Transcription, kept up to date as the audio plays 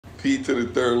P to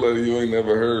the third letter, you ain't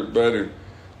never heard better.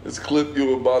 This clip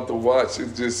you're about to watch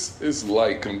it's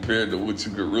light compared to what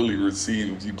you could really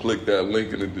receive if you click that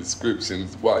link in the description.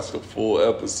 Watch the full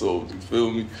episode, you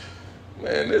feel me?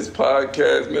 Man, this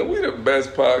podcast, man, we the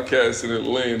best podcast in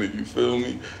Atlanta, you feel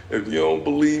me? If you don't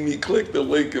believe me, click the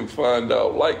link and find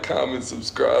out. Like, comment,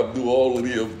 subscribe, do all of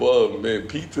the above, man.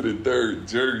 P to the third,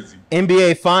 Jersey.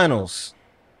 NBA Finals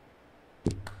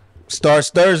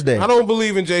starts Thursday. I don't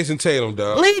believe in Jason Tatum,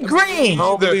 dog. Bleed green. I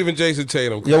don't believe in Jason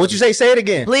Tatum. Yo, what you say? Say it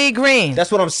again. Bleed green.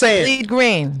 That's what I'm saying. Bleed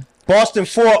green. Boston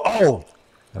 4-0.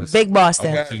 Big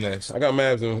Boston. I got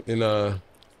Mavs in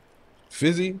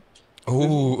Fizzy.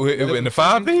 Ooh, in the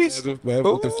 5 piece? With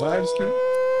the 5 skin.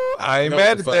 I ain't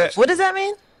mad at that. What does that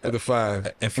mean? At the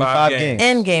 5. In 5 games.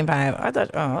 In game 5. I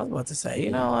thought. Oh, I was about to say. You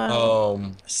know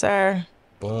what? Sir.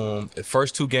 Boom. The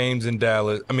first 2 games in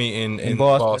Dallas. I mean, in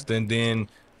Boston. Then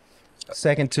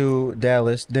second to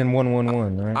Dallas. Then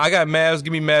 1-1-1. Right. I got Mavs.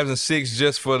 Give me Mavs in 6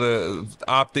 just for the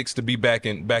optics to be back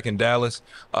in Dallas.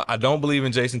 I don't believe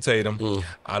in Jason Tatum.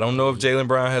 I don't know if Jaylen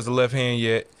Brown has a left hand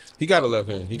yet. He got a left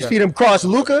hand. You see him cross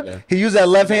Luka? Yeah. He used that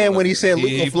left hand when he said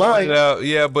Luka flying.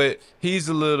 Yeah, but he's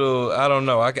a little, I don't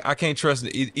know. I can't trust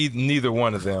neither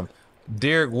one of them.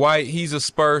 Derek White, he's a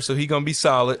Spur, so he's going to be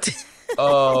solid.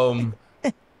 Your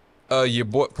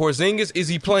boy Porzingis, is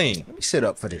he playing? Let me sit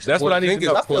up for this. That's what I need to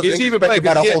know. Is he even playing?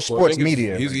 Got a whole sports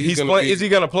media. He's playing. Is he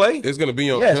going to play? It's going to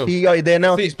be on him. Yes, they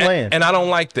announced he's playing. And I don't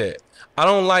like that. I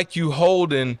don't like you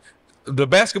holding. The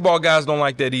basketball guys don't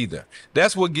like that either.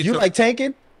 That's what gets you like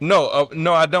tanking. No,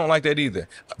 no, I don't like that either.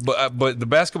 But the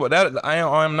basketball, that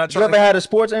I'm not trying. You ever had a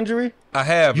sports injury? I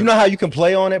have. You know how you can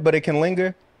play on it, but it can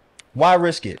linger. Why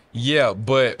risk it? Yeah,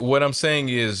 but what I'm saying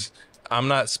is, I'm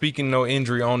not speaking no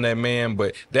injury on that man,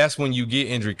 but that's when you get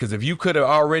injured. Because if you could have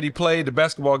already played, the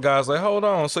basketball guys like, hold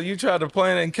on, so you tried to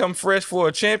play and come fresh for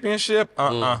a championship?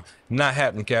 Not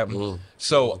happening, Captain.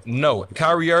 So no,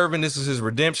 Kyrie Irving, this is his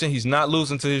redemption. He's not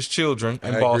losing to his children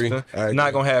in Boston.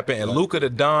 Not gonna happen. And Luka the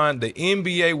Don, the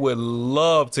NBA would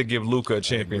love to give Luka a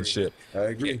championship. I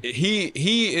agree.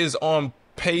 He is on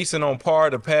pace and on par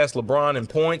to pass LeBron in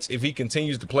points if he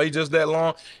continues to play just that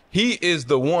long. He is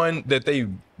the one that they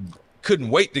couldn't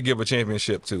wait to give a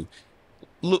championship to.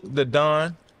 Look, the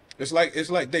Don. It's like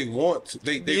they want to.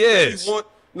 They yes. really want,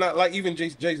 not like even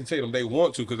Jason Tatum. They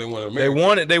want to because they want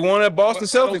America. They wanted Boston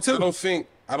Celtics too.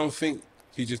 I don't think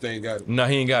he just ain't got it. No,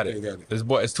 he ain't got it. This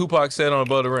boy, as Tupac said on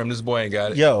Above the Rim, this boy ain't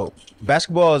got it. Yo,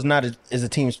 basketball is not is a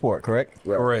team sport, correct?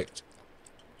 Right. Correct.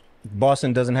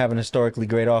 Boston doesn't have an historically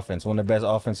great offense, one of the best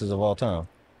offenses of all time.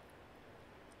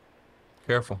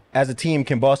 Careful. As a team,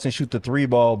 can Boston shoot the 3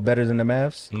 ball better than the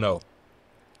Mavs? No.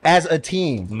 As a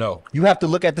team, no. You have to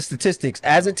look at the statistics.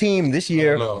 As a team this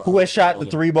year, who has shot the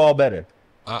 3 ball better?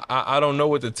 I don't know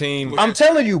what the team. I'm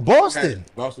telling you, Boston.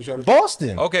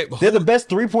 Boston. Okay, they're the best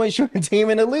 3-point shooting team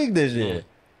in the league this year.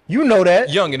 You know that.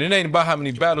 Young, and it ain't about how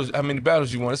many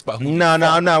battles you won. It's about who.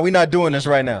 No. We're not doing this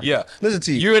right now. Yeah. Listen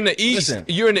to you. You're in the East. Listen,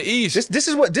 you're in the East. This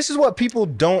is what people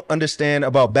don't understand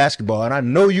about basketball, and I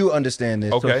know you understand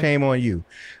this. Okay. So shame on you.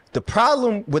 The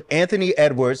problem with Anthony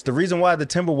Edwards, the reason why the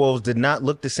Timberwolves did not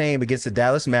look the same against the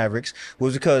Dallas Mavericks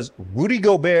was because Rudy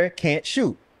Gobert can't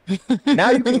shoot.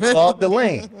 Now you can clog the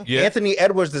lane. Yeah. Anthony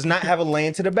Edwards does not have a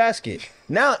lane to the basket.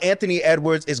 Now Anthony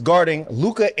Edwards is guarding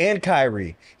Luka and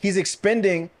Kyrie. He's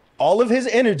expending all of his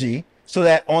energy so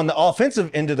that on the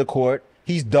offensive end of the court,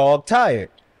 he's dog tired.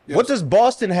 Yes. What does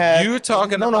Boston have? You're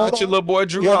talking about your little boy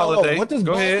Drew Holiday. What does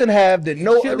Boston have that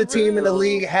no other team in the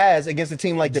league has against a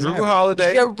team like the Drew Mavericks?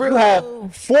 Holiday? You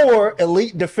have 4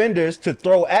 elite defenders to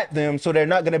throw at them so they're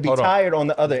not going to be tired on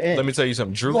the other end. Let me tell you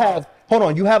something. Drew,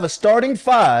 you have a starting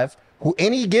 5 who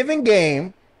any given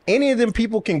game, any of them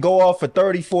people can go off for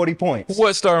 30, 40 points.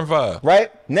 What starting 5?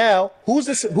 Right? Now, who's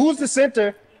the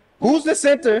center? Who's the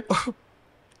center?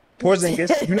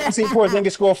 Porzingis. You never seen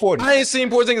Porzingis score 40. I ain't seen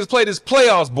Porzingis play this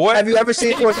playoffs, boy. Have you ever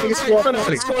seen Porzingis score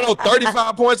 40? He's scoring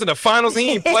 35 points in the finals.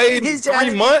 He ain't played in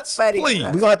 3 months. Please.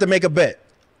 We're going to have to make a bet.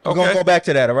 We're going to go back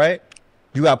to that, all right?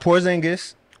 You got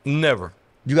Porzingis. Never.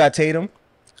 You got Tatum.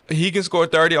 He can score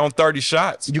 30 on 30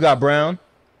 shots. You got Brown.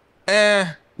 You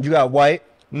got White.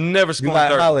 Never scored 30.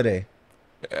 You got Holiday.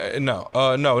 No,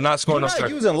 not scoring. You're not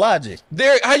using logic.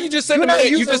 How you just said the man?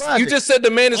 You just said the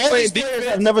man is playing defense.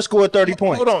 I've never scored 30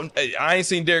 points. Hold on, I ain't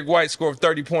seen Derek White score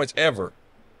 30 points ever.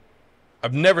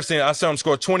 I've never seen. I saw him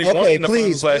score 21 Okay, in the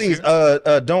please, finals last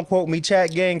year. don't quote me, chat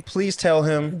gang. Please tell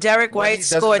him. Derek White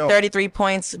scored 33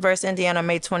 points versus Indiana on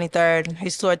May 23rd.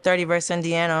 He scored 30 versus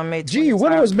Indiana on May 23rd. Gee,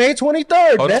 when was May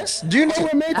 23rd? Do you know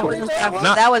when May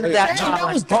 23rd? That was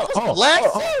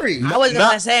last series. I wasn't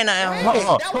gonna say nothing.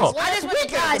 I just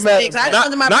pick guys picks. I just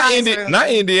under my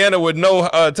Not Indiana with no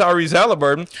Tyrese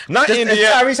Halliburton. Not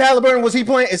Indiana. Tyrese Halliburton, was he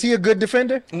playing? Is he a good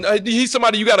defender? He's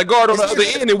somebody you got to guard on the other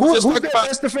end. And we just Who's talking the about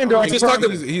best defender?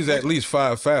 He's at least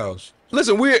 5 fouls.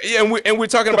 Listen, we're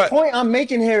talking about. The point I'm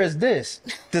making here is this: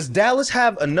 does Dallas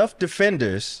have enough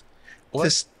defenders to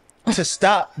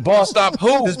stop Boston? Stop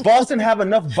who? Does Boston have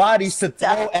enough bodies to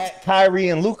throw at Kyrie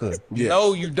and Luka? Yes.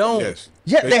 No, you don't. Yes.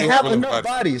 Yeah, they have enough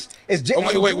bodies. Wait.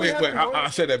 I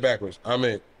said that backwards. I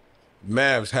meant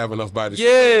Mavs have enough bodies.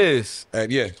 Yes.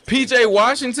 Yes. PJ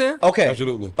Washington. Okay.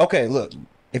 Absolutely. Okay, look.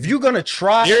 If you're gonna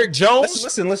try, Derek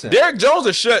Jones. Listen. Derek Jones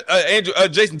will shut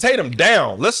Jason Tatum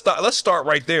down. Let's start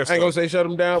right there. I ain't gonna say shut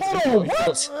him down.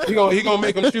 He gonna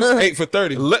make him shoot 8 for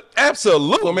 30.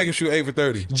 Absolutely. Gonna make him shoot 8 for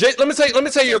 30. Let me tell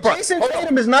you your problem. Jason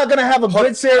Tatum is not gonna have a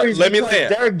good series. Let me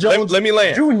land. Derek Jones let me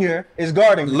land. Jr. is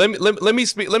guarding. Let me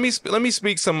speak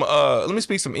some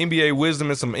NBA wisdom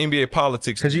and some NBA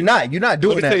politics. Because you're not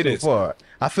doing that so far.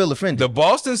 I feel offended. The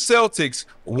Boston Celtics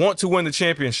want to win the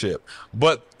championship,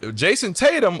 but Jason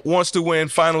Tatum wants to win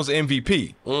Finals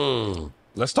MVP.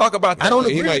 Let's talk about that. I don't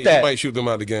agree with that. He might shoot them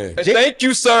out of the game. Thank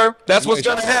you, sir. That's what's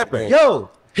going to happen. Yo,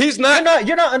 he's not.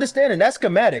 You're not understanding. That's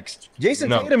schematics.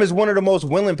 Jason Tatum is one of the most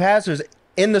willing passers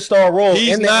in the star role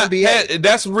in the NBA.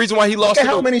 That's the reason why he lost. Look at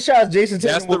how many shots Jason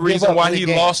Tatum. That's the reason why he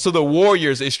lost to the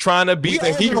Warriors. Is trying to beat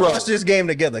the hero. Watch this game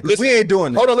together. We ain't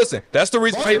doing this. Hold on, listen. That's the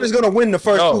reason why he was going to win the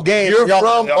first 2 games. You're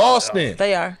from Boston.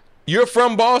 They are. You're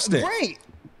from Boston. Great.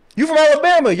 You from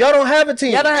Alabama. Y'all don't have a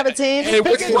team. Y'all don't have a team. Hey,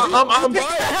 which is why I'm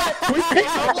biased.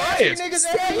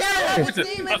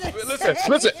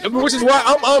 Listen, which is why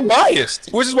I'm unbiased.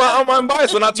 Which is why I'm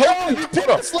unbiased. When I told you,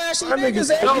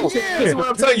 listen what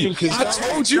I'm telling you. I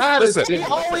told you. Listen,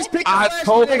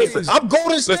 I'm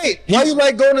Golden State. Why you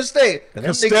like Golden State?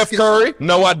 Steph Curry?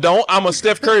 No, I don't. I'm a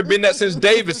Steph Curry. Been that since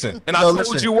Davidson, and I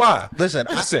told you why. Listen,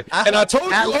 and I told you.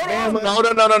 No. You're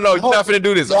not finna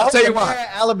do this. I'll tell you why.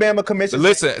 Alabama commission.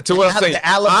 Listen to what I'm saying.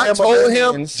 I told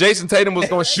him Jason Tatum was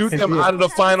going to shoot them out of the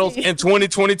finals in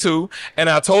 2022, and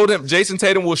I told him Jason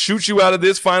Tatum will shoot you out of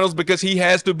this finals because he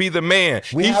has to be the man.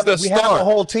 He's the star. We have a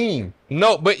whole team.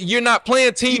 No, but you're not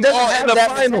playing team ball in the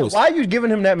finals. Why are you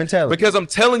giving him that mentality? Because I'm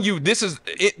telling you, the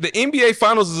NBA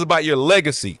finals is about your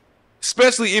legacy.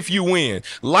 Especially if you win.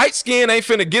 Light skin ain't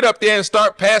finna get up there and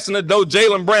start passing the dough.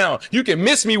 Jaylen Brown, you can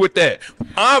miss me with that.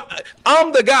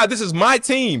 I'm the guy. This is my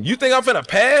team. You think I'm finna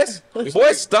pass?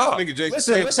 Boy, stop.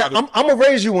 Listen. I'm gonna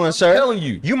raise you one, sir. I'm telling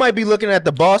you. You might be looking at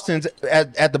the Boston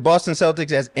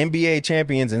Celtics as NBA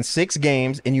champions in 6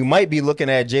 games, and you might be looking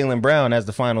at Jaylen Brown as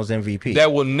the Finals MVP.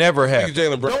 That will never happen.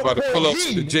 Jaylen Brown about to pull up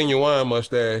the genuine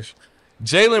mustache.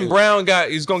 Jaylen Brown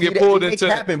is gonna get pulled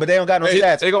into. Happen, but they don't got no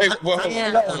stats. I'm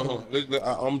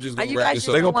just gonna wrap this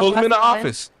up. They gonna pull him in the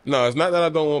office. No, it's not that I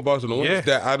don't want Boston to win. It's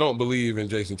that I don't believe in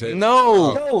Jason Tatum.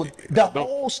 No, the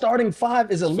whole starting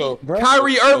 5 is elite, bro.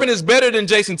 Kyrie Irving is better than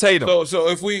Jason Tatum. So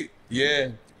if we,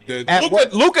 Luka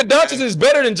Doncic is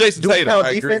better than Jason Tatum. Count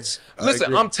defense?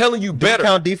 Listen, I'm telling you better.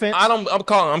 Count defense? I'm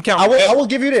counting. I will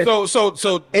give you this.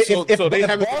 So they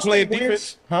haven't been playing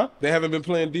defense? Huh? They haven't been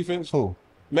playing defense? Who?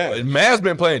 Mavs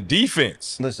been playing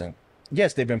defense. Listen,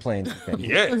 yes, they've been playing defense.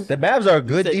 Yes. The Mavs are a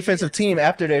good defensive team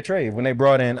after their trade when they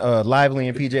brought in Lively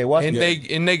and PJ Washington.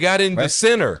 And they got in the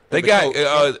center. They got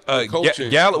Gafford. What's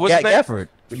his name? Gafford.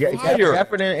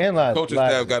 Gafford and Lively. Coaching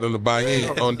staff got them to buy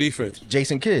in on defense.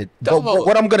 Jason Kidd. But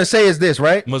what I'm gonna say is this,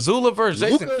 right? Missoula versus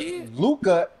Jason Kidd.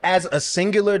 Luka, as a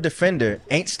singular defender,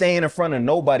 ain't staying in front of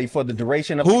nobody for the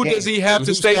duration of the game. Who does he have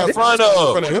to stay in front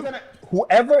of?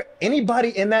 Anybody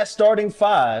in that starting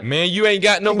 5. Man, you ain't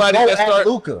got nobody that start.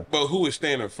 Luka. But who is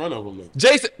staying in front of him? Though?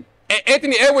 Jason,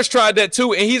 Anthony Edwards tried that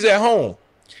too, and he's at home.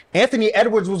 Anthony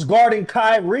Edwards was guarding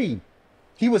Kyrie.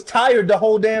 He was tired the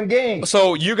whole damn game.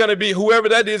 So you're gonna be whoever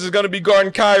that is gonna be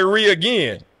guarding Kyrie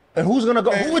again. And who's gonna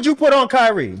go? Who would you put on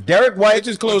Kyrie? Derek White,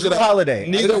 just close it out. Holiday.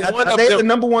 Neither one of them. The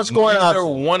number 1 scoring Neither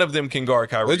option. one of them can guard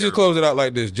Kyrie. Let's just close it out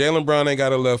like this. Jaylen Brown ain't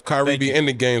got a left. Kyrie be in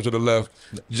the games with the left.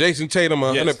 Jason Tatum,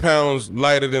 100 pounds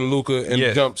lighter than Luka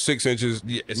and jumped 6 inches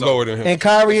lower than him. And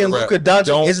Kyrie and Luka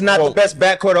Doncic is not the best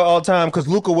backcourt of all time because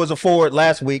Luka was a forward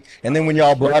last week. And then when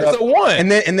y'all brought up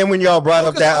and then when y'all brought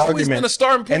up that argument,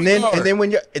 and then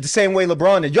when you're the same way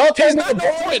LeBron is, y'all he's not no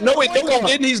point. No, he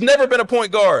didn't. He's never been a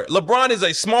point guard. LeBron is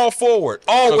a small small forward.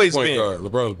 Always been.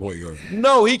 LeBron's point guard.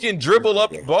 No, he can dribble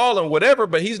up the ball and whatever,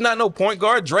 but he's not no point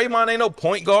guard. Draymond ain't no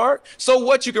point guard. So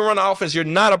what? You can run the offense. You're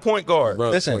not a point guard.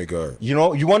 Listen, point guard. You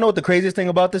want to know what the craziest thing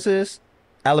about this is?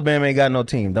 Alabama ain't got no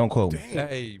team. Don't quote me.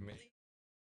 Hey, man.